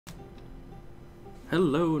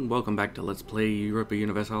Hello and welcome back to Let's Play Europa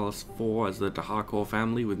Universalis 4 as the hardcore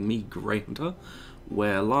family with me, Grey Hunter,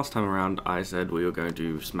 where last time around I said we were going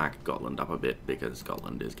to smack Gotland up a bit because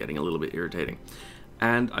Gotland is getting a little bit irritating.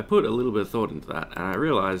 And I put a little bit of thought into that, and I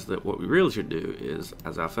realized that what we really should do is,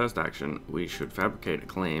 as our first action, we should fabricate a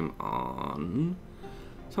claim on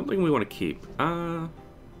something we want to keep.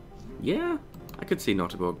 Yeah, I could see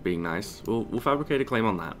Nottingham being nice. We'll fabricate a claim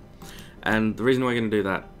on that. And the reason we're going to do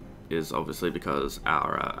that is obviously because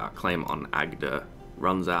our claim on Agder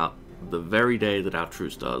runs out the very day that our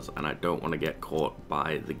truce does, and I don't want to get caught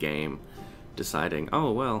by the game deciding,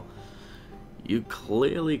 oh well, you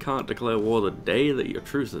clearly can't declare war the day that your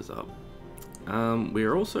truce is up. We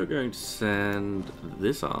are also going to send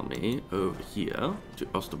this army over here to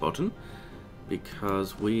Osterbotten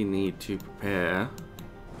because we need to prepare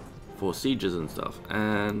for sieges and stuff,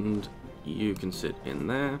 and you can sit in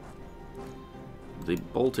there. The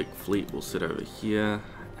Baltic fleet will sit over here,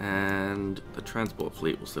 and the transport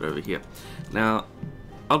fleet will sit over here. Now,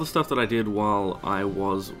 other stuff that I did while I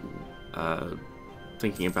was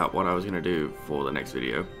thinking about what I was going to do for the next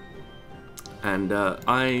video, and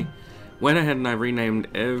I went ahead and I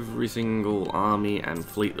renamed every single army and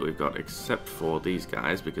fleet that we've got except for these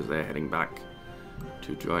guys because they're heading back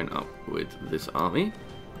to join up with this army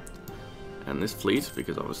and this fleet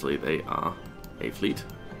because obviously they are a fleet.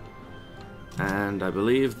 And I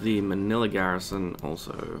believe the Manila garrison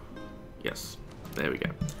also, yes, there we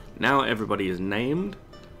go. Now everybody is named,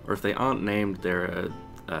 or if they aren't named, they're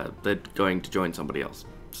going to join somebody else.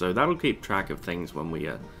 So that'll keep track of things when we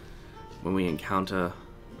encounter.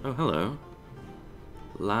 Oh, hello,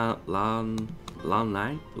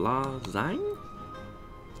 Zang.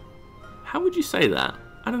 How would you say that?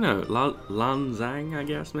 I don't know, Lan Zang, I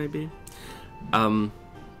guess maybe.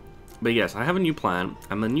 But yes, I have a new plan,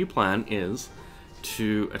 and the new plan is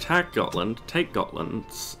to attack Gotland, take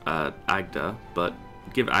Gotland's Agder, but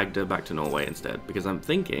give Agder back to Norway instead, because I'm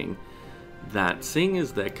thinking that seeing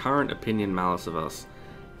as their current opinion malice of us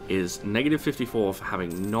is -54 for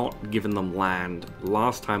having not given them land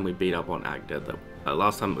last time we beat up on Agder,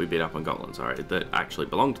 last time we beat up on Gotland, sorry, that actually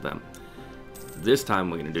belonged to them. This time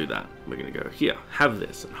we're going to do that. We're going to go, here, have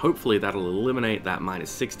this, and hopefully that'll eliminate that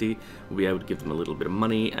 -60. We'll be able to give them a little bit of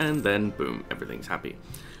money, and then boom, everything's happy.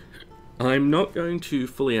 I'm not going to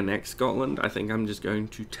fully annex Scotland. I think I'm just going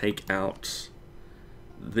to take out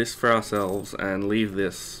this for ourselves and leave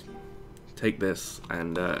this, take this,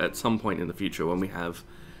 and at some point in the future when we have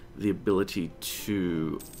the ability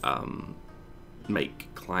to make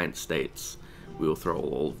client states, we will throw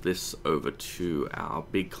all of this over to our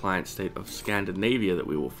big client state of Scandinavia that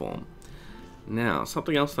we will form. Now,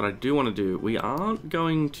 something else that I do want to do, we aren't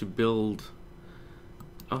going to build...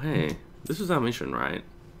 Oh hey, this is our mission, right?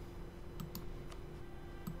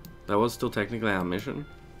 That was still technically our mission.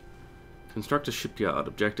 Construct a shipyard,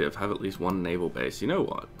 objective, have at least one naval base. You know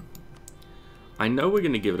what? I know we're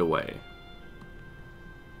going to give it away.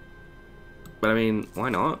 But I mean, why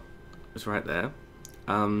not? It's right there.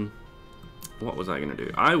 What was I going to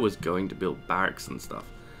do? I was going to build barracks and stuff.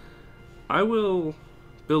 I will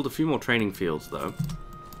build a few more training fields though.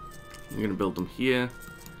 I'm going to build them here,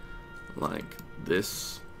 like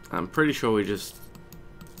this. I'm pretty sure we just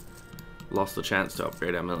lost the chance to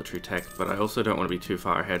upgrade our military tech, but I also don't want to be too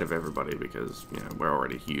far ahead of everybody because, you know, we're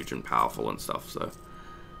already huge and powerful and stuff, so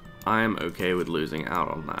I'm okay with losing out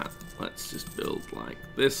on that. Let's just build like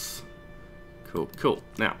this. Cool, cool.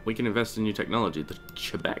 Now, we can invest in new technology. The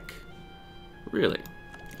Quebec. Really?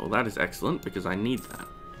 Well, that is excellent, because I need that.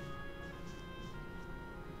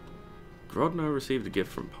 Grodno received a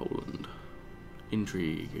gift from Poland.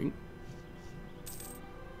 Intriguing.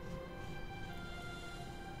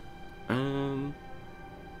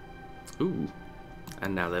 Ooh.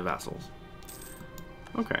 And now they're vassals.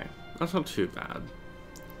 Okay, that's not too bad.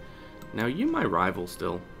 Now, you my rival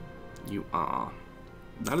still? You are.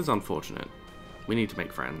 That is unfortunate. We need to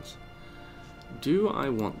make friends. Do I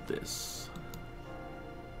want this?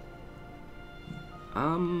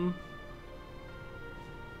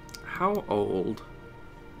 How old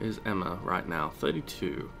is Emma right now?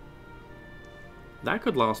 32. That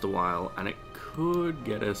could last a while, and it could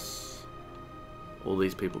get us all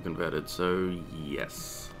these people converted, so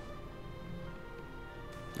yes.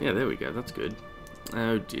 Yeah, there we go, that's good.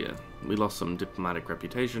 Oh dear, we lost some diplomatic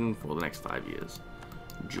reputation for the next 5 years.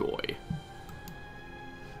 Joy.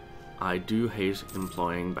 I do hate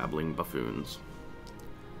employing babbling buffoons.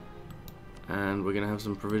 And we're gonna have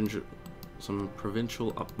some provincial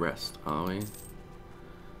uprest, are we?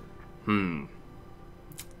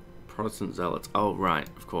 Protestant zealots. Oh right,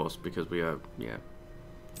 of course, because we are, yeah.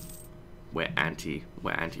 we're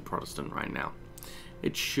anti-Protestant right now.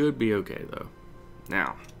 It should be okay though.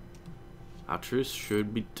 Now, our truce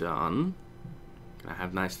should be done. Can I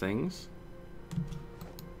have nice things?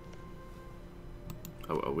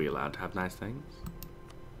 Oh, are we allowed to have nice things?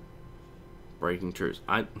 Breaking truce.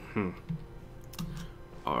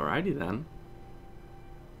 Alrighty then.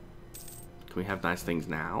 Can we have nice things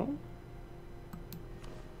now?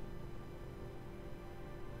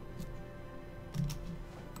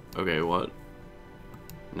 Okay, what?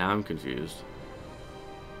 Now I'm confused.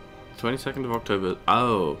 22nd of October.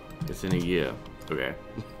 Oh, it's in a year. Okay.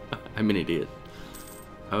 I'm an idiot.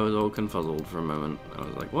 I was all confuzzled for a moment. I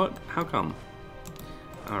was like, what? How come?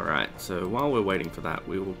 Alright, so while we're waiting for that,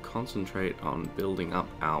 we will concentrate on building up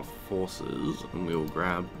our forces, and we will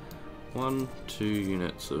grab 2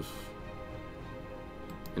 units of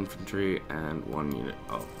infantry and 1 unit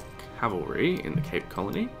of cavalry in the Cape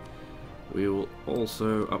Colony. We will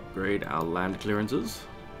also upgrade our land clearances.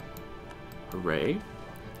 Hooray.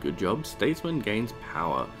 Good job. Statesman gains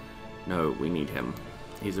power. No, we need him.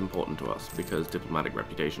 He's important to us because diplomatic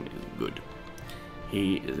reputation is good.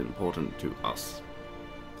 He is important to us.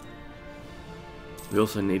 We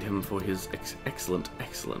also need him for his excellent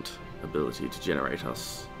ability to generate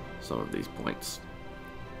us some of these points.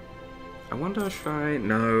 I wonder, should I?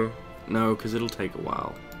 No, because it'll take a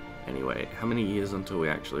while. Anyway, how many years until we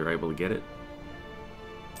actually are able to get it?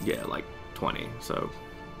 Yeah, like 20, so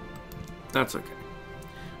that's okay.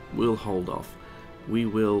 We'll hold off. We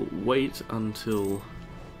will wait until...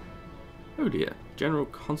 Oh dear, General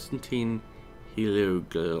Constantine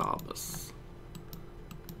Helioglobus.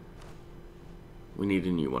 We need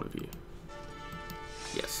a new one of you.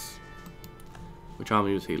 Yes. Which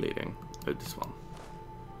army was he leading? Oh, this one.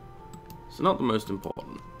 So not the most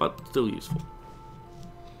important, but still useful.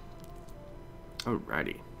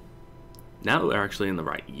 Alrighty. Now that we're actually in the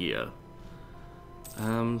right year,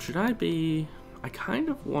 should I be... I kind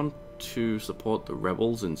of want to support the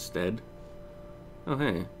rebels instead. Oh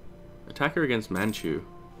hey. Attacker against Manchu.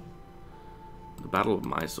 The Battle of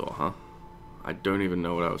Mysore, huh? I don't even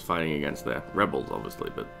know what I was fighting against there. Rebels,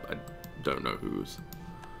 obviously, but I don't know whose.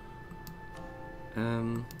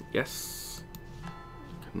 Yes.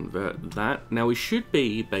 Convert that. Now we should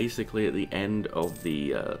be basically at the end of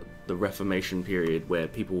the Reformation period where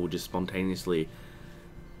people will just spontaneously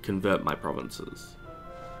convert my provinces.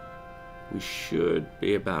 We should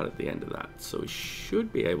be about at the end of that, so we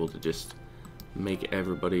should be able to just make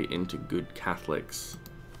everybody into good Catholics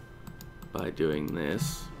by doing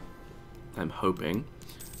this. I'm hoping.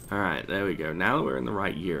 Alright, there we go. Now that we're in the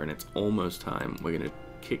right year and it's almost time, we're going to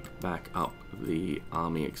kick back up the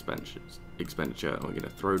army expenditure and we're going to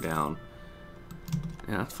throw down...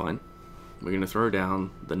 Yeah, that's fine. We're going to throw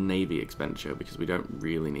down the navy expenditure because we don't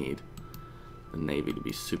really need the navy to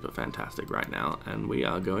be super fantastic right now, and we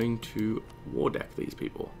are going to war deck these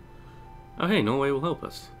people. Oh hey, Norway will help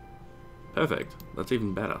us. Perfect. That's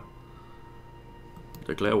even better.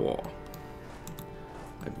 Declare war.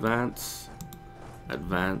 Advance.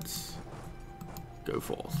 Advance. Go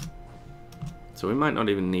forth. So we might not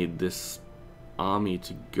even need this army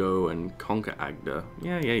to go and conquer Agder.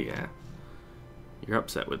 Yeah. You're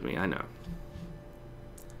upset with me, I know.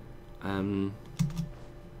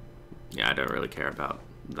 Yeah, I don't really care about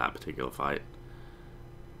that particular fight.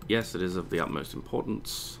 Yes, it is of the utmost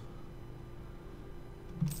importance.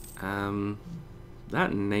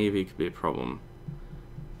 That navy could be a problem.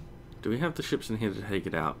 Do we have the ships in here to take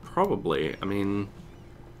it out? Probably. I mean,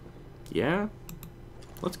 yeah.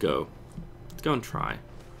 Let's go. Let's go and try.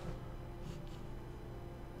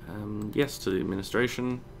 Yes to the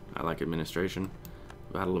administration. I like administration.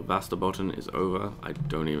 The Battle of Vasterbotten is over. I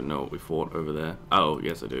don't even know what we fought over there. Oh,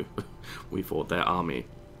 yes I do. We fought their army.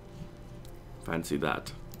 Fancy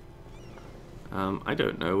that. I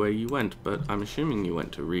don't know where you went, but I'm assuming you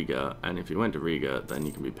went to Riga, and if you went to Riga, then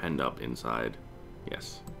you can be penned up inside.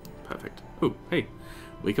 Yes. Perfect. Oh, hey.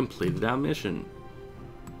 We completed our mission.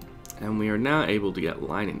 And we are now able to get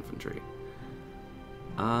line infantry.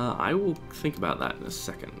 I will think about that in a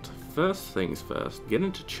second. First things first, get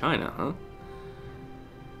into China, huh?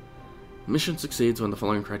 Mission succeeds when the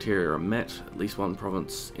following criteria are met: at least one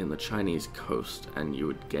province in the Chinese coast, and you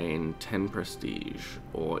would gain 10 prestige,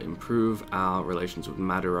 or improve our relations with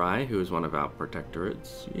Madurai, who is one of our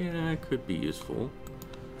protectorates. Yeah, could be useful.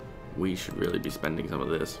 We should really be spending some of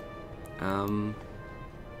this.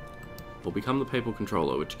 We'll become the papal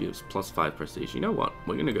controller, which gives +5 prestige. You know what?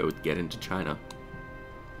 We're going to go with get into China.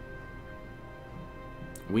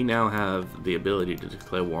 We now have the ability to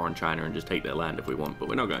declare war on China and just take their land if we want, but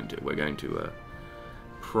we're not going to. We're going to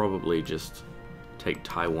probably just take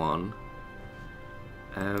Taiwan.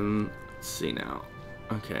 Let's see now.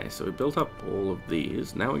 Okay, so we built up all of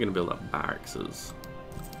these. Now we're going to build up barracks.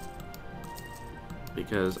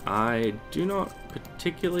 Because I do not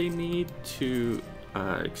particularly need to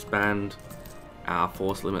expand our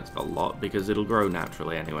force limits a lot, because it'll grow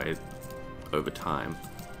naturally anyway over time.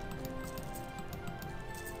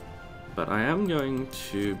 But I am going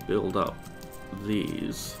to build up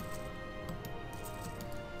these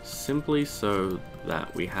simply so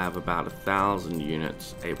that we have about 1,000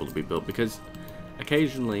 units able to be built, because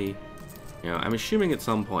occasionally, you know, I'm assuming at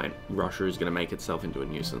some point Russia is going to make itself into a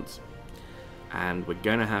nuisance, and we're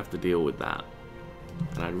going to have to deal with that.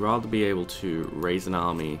 And I'd rather be able to raise an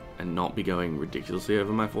army and not be going ridiculously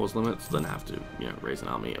over my force limits than have to, you know, raise an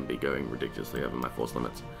army and be going ridiculously over my force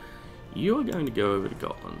limits. You are going to go over to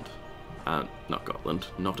Gotland. Not Gotland,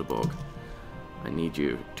 Notterborg. I need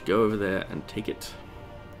you to go over there and take it.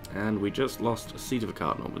 And we just lost a seat of a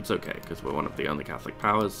cardinal, but it's okay, because we're one of the only Catholic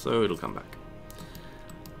powers, so it'll come back.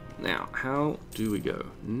 Now, how do we go?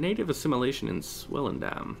 Native assimilation in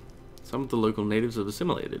Swellendam. Some of the local natives have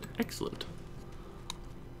assimilated. Excellent.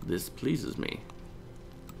 This pleases me.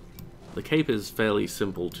 The Cape is fairly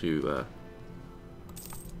simple to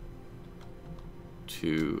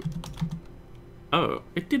Oh,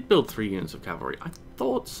 it did build 3 units of cavalry. I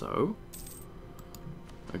thought so.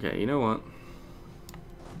 Okay, you know what?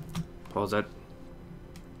 Pause that.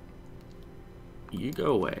 You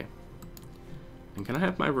go away. And can I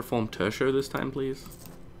have my reformed tertio this time, please?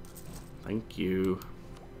 Thank you.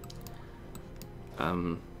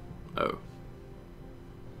 Oh.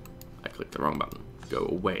 I clicked the wrong button. Go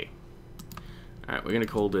away. Alright, we're gonna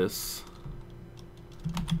call this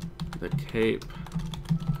the Cape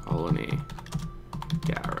Colony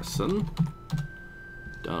Garrison.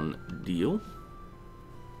 Done deal.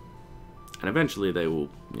 And eventually they will,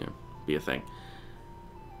 you know, be a thing.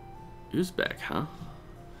 Uzbek, huh?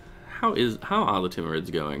 How are the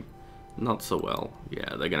Timurids going? Not so well.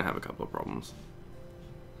 Yeah, they're gonna have a couple of problems.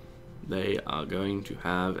 They are going to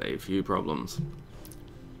have a few problems.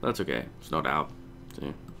 That's okay. It's not out. It's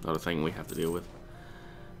not a thing we have to deal with.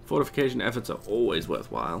 Fortification efforts are always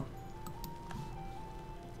worthwhile.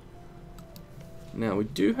 Now, we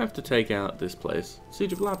do have to take out this place.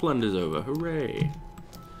 Siege of Lapland is over. Hooray!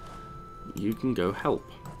 You can go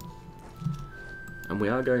help. And we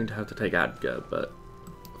are going to have to take Agder, but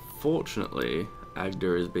fortunately,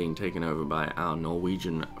 Agder is being taken over by our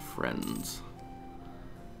Norwegian friends.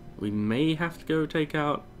 We may have to go take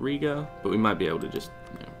out Riga, but we might be able to just,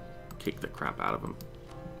 you know, kick the crap out of them.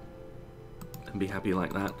 And be happy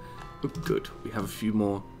like that. Oh, good. We have a few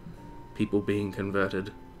more people being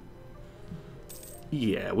converted.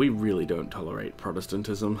 Yeah, we really don't tolerate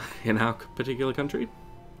Protestantism in our particular country.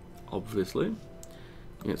 Obviously.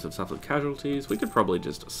 Units have suffered casualties. We could probably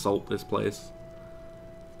just assault this place.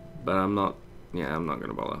 But I'm not going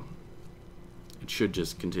to bother. It should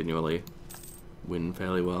just continually win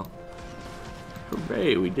fairly well.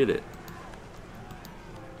 Hooray, we did it.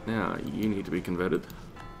 Now, you need to be converted.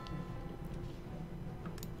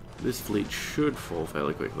 This fleet should fall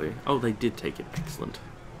fairly quickly. Oh, they did take it. Excellent.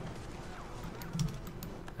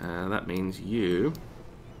 That means you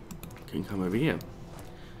can come over here.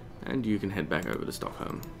 And you can head back over to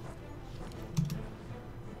Stockholm.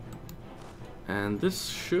 And this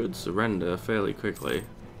should surrender fairly quickly.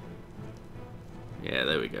 Yeah,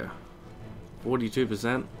 there we go.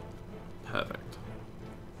 42%. Perfect.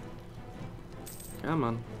 Come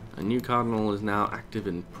on. A new cardinal is now active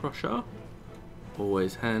in Prussia.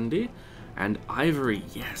 Always handy. And Ivory,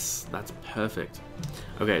 yes, that's perfect.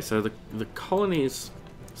 Okay, so the colonies,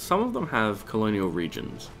 some of them have colonial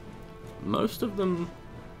regions. Most of them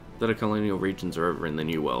that are colonial regions are over in the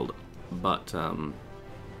New World, but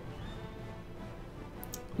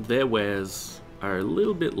their wares are a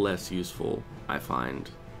little bit less useful, I find,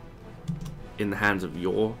 in the hands of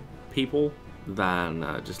your people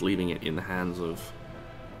than just leaving it in the hands of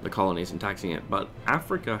the colonies and taxing it. But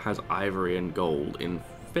Africa has ivory and gold in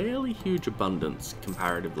fairly huge abundance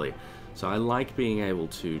comparatively, so I like being able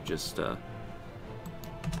to just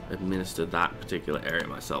administer that particular area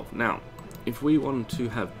myself. Now, if we wanted to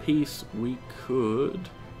have peace, we could...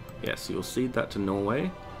 Yes, you'll cede that to Norway.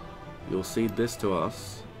 You'll cede this to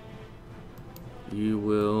us. You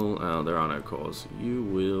will... Oh, there are no cores. You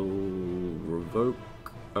will revoke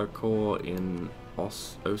a core in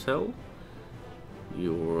Osel.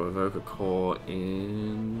 You will revoke a core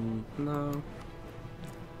in... No.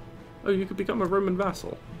 Oh, you could become a Roman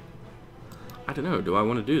vassal. I don't know. Do I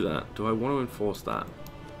want to do that? Do I want to enforce that?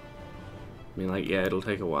 I mean, like, yeah, it'll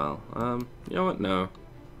take a while. You know what? No.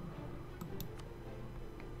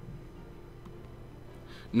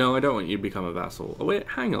 No, I don't want you to become a vassal. Oh, wait,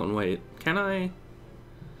 hang on, wait. Can I...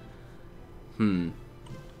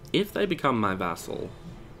 If they become my vassal,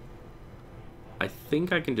 I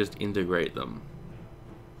think I can just integrate them,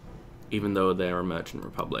 even though they're a merchant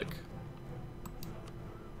republic.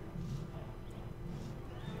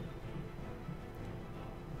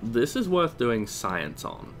 This is worth doing science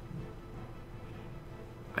on,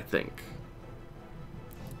 I think.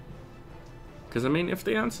 Because, I mean, if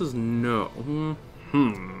the answer's no...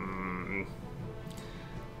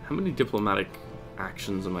 How many diplomatic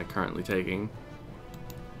actions am I currently taking?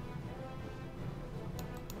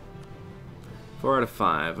 4 out of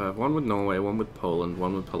 5. I have one with Norway, one with Poland,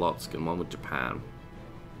 one with Polotsk, and one with Japan.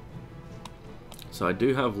 So I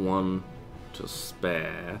do have one to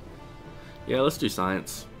spare. Yeah, let's do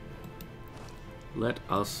science. Let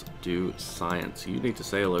us do science. You need to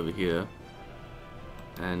sail over here.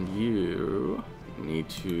 And you need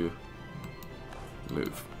to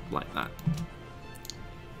move like that.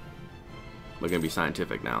 We're going to be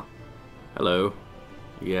scientific now. Hello.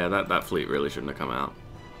 Yeah, that fleet really shouldn't have come out.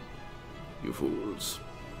 You fools.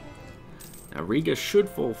 Now, Riga should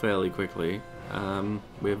fall fairly quickly.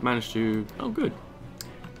 We have managed to... Oh, good.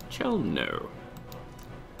 Chelno.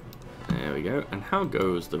 There we go. And how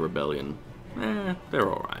goes the rebellion? They're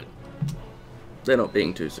alright. They're not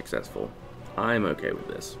being too successful. I'm okay with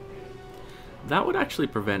this. That would actually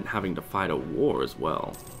prevent having to fight a war as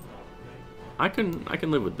well. I can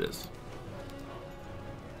live with this.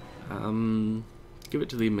 Give it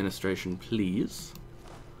to the administration, please.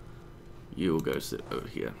 You will go sit over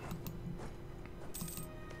here.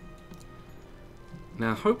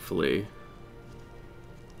 Now, hopefully,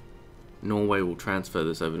 Norway will transfer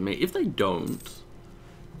this over to me. If they don't,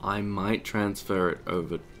 I might transfer it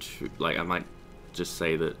over to... Like, I might just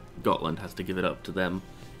say that Gotland has to give it up to them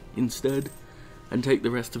instead, and take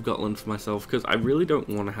the rest of Gotland for myself, because I really don't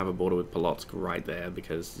want to have a border with Polotsk right there,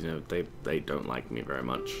 because, you know, they don't like me very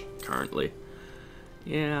much currently.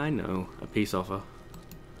 Yeah, I know, a peace offer,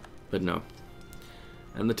 but no.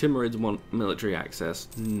 And the Timurids want military access.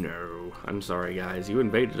 No, I'm sorry guys, you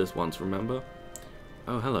invaded us once, remember?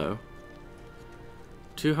 Oh, hello.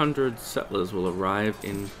 200 settlers will arrive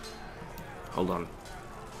in... Hold on.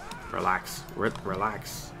 Relax.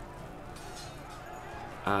 Relax.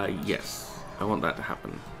 Yes. I want that to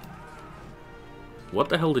happen. What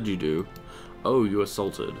the hell did you do? Oh, you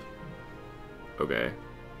assaulted. Okay.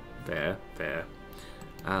 Fair.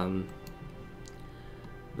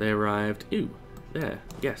 They arrived... Ew. There.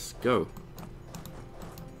 Yes, go.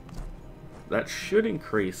 That should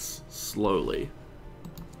increase slowly.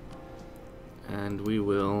 And we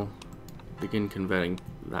will begin converting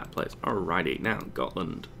that place. Alrighty, now,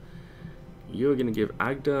 Gotland. You're going to give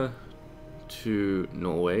Agder to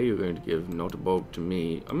Norway. You're going to give Notaborg to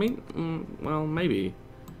me. I mean, well, maybe.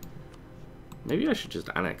 Maybe I should just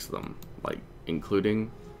annex them. Like,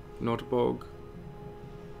 including Notaborg.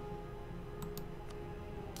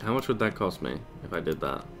 How much would that cost me if I did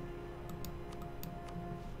that?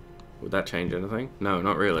 Would that change anything? No,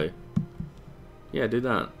 not really. Yeah, do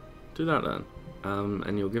that. Do that then.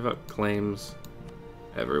 And you'll give up claims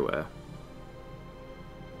everywhere.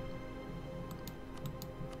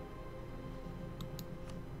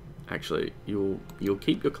 Actually, you'll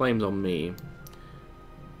keep your claims on me.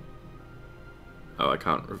 Oh, I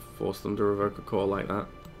can't force them to revoke a call like that?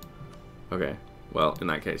 Okay. Well, in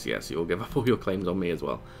that case, yes, you'll give up all your claims on me as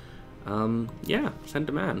well. Yeah, send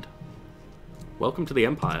demand. Welcome to the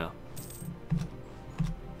Empire.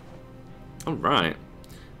 Alright.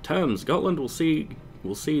 Terms. Gotland will cede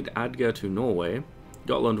Agder to Norway.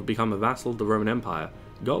 Gotland will become a vassal of the Roman Empire.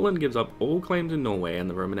 Gotland gives up all claims in Norway and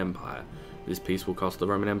the Roman Empire. This peace will cost the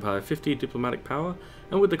Roman Empire 50 diplomatic power,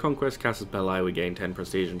 and with the conquest Casus Belli we gain 10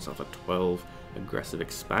 prestige and suffer 12 aggressive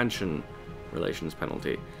expansion relations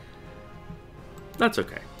penalty. That's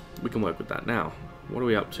okay. We can work with that. Now, what are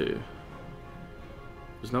we up to?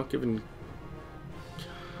 Was not given...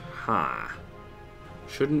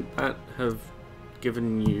 Shouldn't that have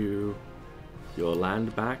given you your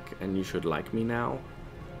land back and you should like me now?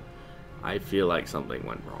 I feel like something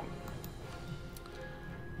went wrong.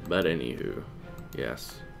 But anywho,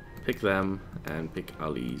 yes. Pick them and pick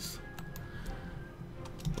Ali's.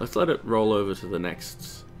 Let's let it roll over to the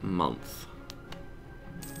next month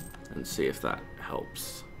and see if that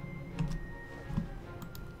helps.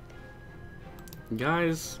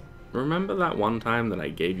 Guys, remember that one time that I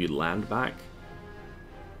gave you land back?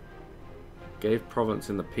 Gave province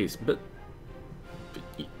in the peace, but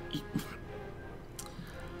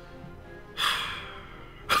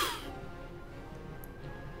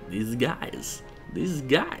these guys.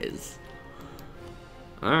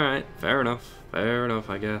 Alright, fair enough. Fair enough,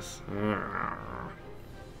 I guess.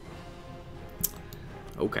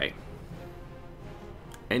 Okay.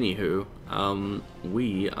 Anywho,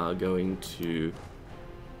 we are going to...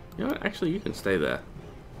 You know what? Actually, you can stay there.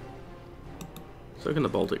 So can the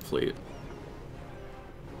Baltic fleet.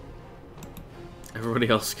 Everybody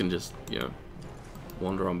else can just, you know,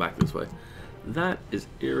 wander on back this way. That is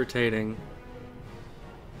irritating.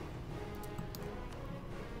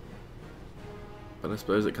 But I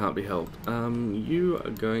suppose it can't be helped. You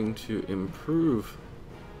are going to improve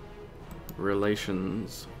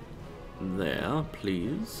relations there,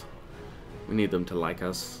 please. We need them to like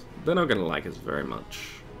us. They're not going to like us very much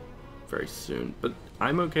very soon, but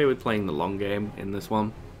I'm okay with playing the long game in this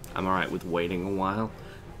one. I'm alright with waiting a while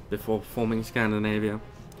before forming Scandinavia.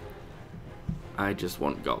 I just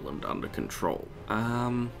want Gotland under control.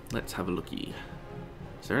 Let's have a looky.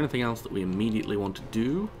 Is there anything else that we immediately want to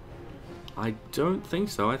do? I don't think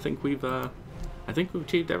so. I think we've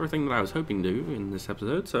achieved everything that I was hoping to do in this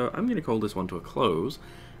episode, so I'm going to call this one to a close.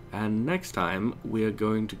 And next time we are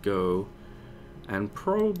going to go and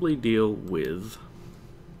probably deal with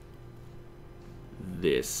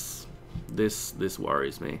this. This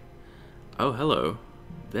worries me. Oh, hello.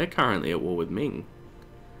 They're currently at war with Ming.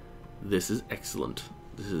 This is excellent.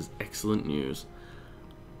 This is excellent news.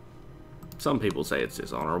 Some people say it's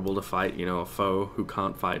dishonorable to fight, you know, a foe who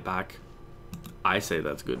can't fight back. I say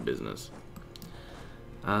that's good business.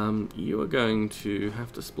 You are going to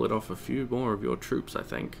have to split off a few more of your troops, I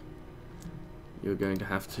think. You're going to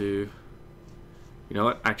have to... You know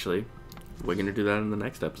what? Actually, we're going to do that in the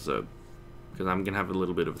next episode, because I'm going to have a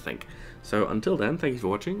little bit of a think. So until then, thank you for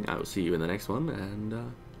watching. I will see you in the next one,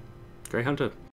 and Grey Hunter.